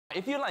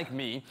If you're like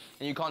me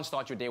and you can't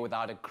start your day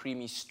without a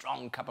creamy,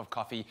 strong cup of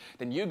coffee,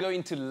 then you're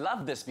going to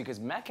love this because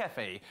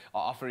McCafé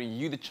are offering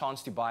you the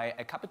chance to buy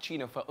a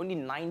cappuccino for only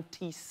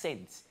 90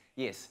 cents.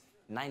 Yes,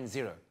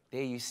 90.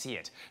 There you see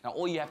it. Now,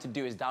 all you have to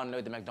do is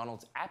download the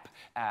McDonald's app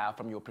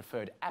from your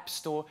preferred app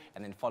store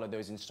and then follow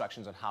those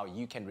instructions on how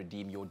you can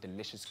redeem your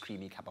delicious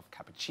creamy cup of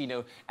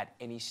cappuccino at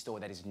any store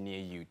that is near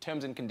you.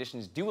 Terms and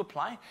conditions do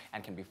apply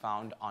and can be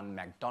found on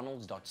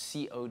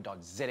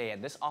mcdonalds.co.za.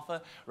 And this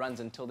offer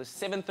runs until the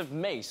 7th of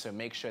May, so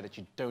make sure that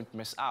you don't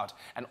miss out.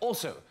 And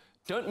also,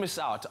 don't miss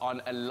out on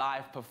a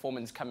live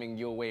performance coming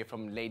your way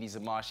from Lady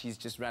Zamar. She's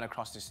just ran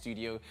across the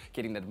studio,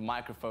 getting that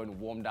microphone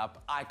warmed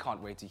up. I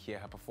can't wait to hear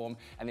her perform.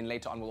 And then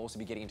later on, we'll also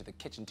be getting into the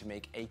kitchen to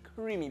make a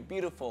creamy,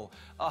 beautiful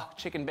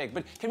chicken bake.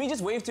 But can we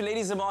just wave to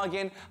Lady Zamar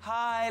again?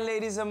 Hi,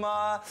 Lady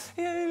Zamar.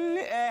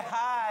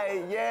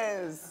 Hi,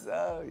 yes.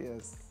 Oh,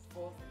 yes.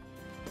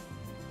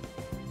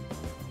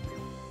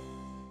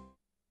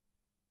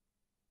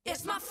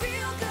 It's my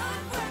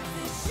feel-good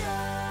breakfast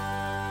show.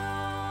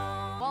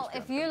 Well,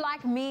 if you're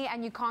like me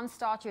and you can't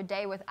start your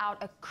day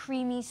without a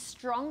creamy,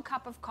 strong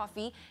cup of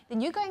coffee, then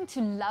you're going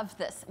to love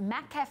this.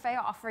 McCafé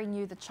are offering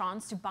you the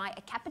chance to buy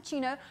a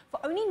cappuccino for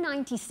only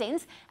 90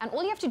 cents. And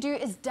all you have to do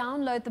is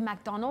download the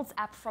McDonald's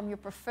app from your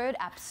preferred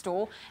app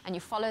store and you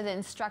follow the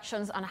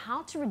instructions on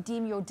how to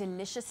redeem your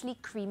deliciously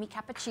creamy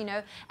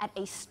cappuccino at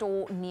a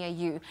store near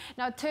you.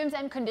 Now, terms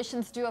and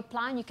conditions do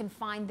apply and you can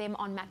find them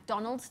on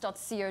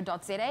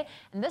mcdonalds.co.za.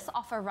 And this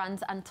offer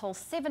runs until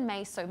 7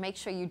 May, so make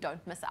sure you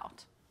don't miss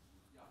out.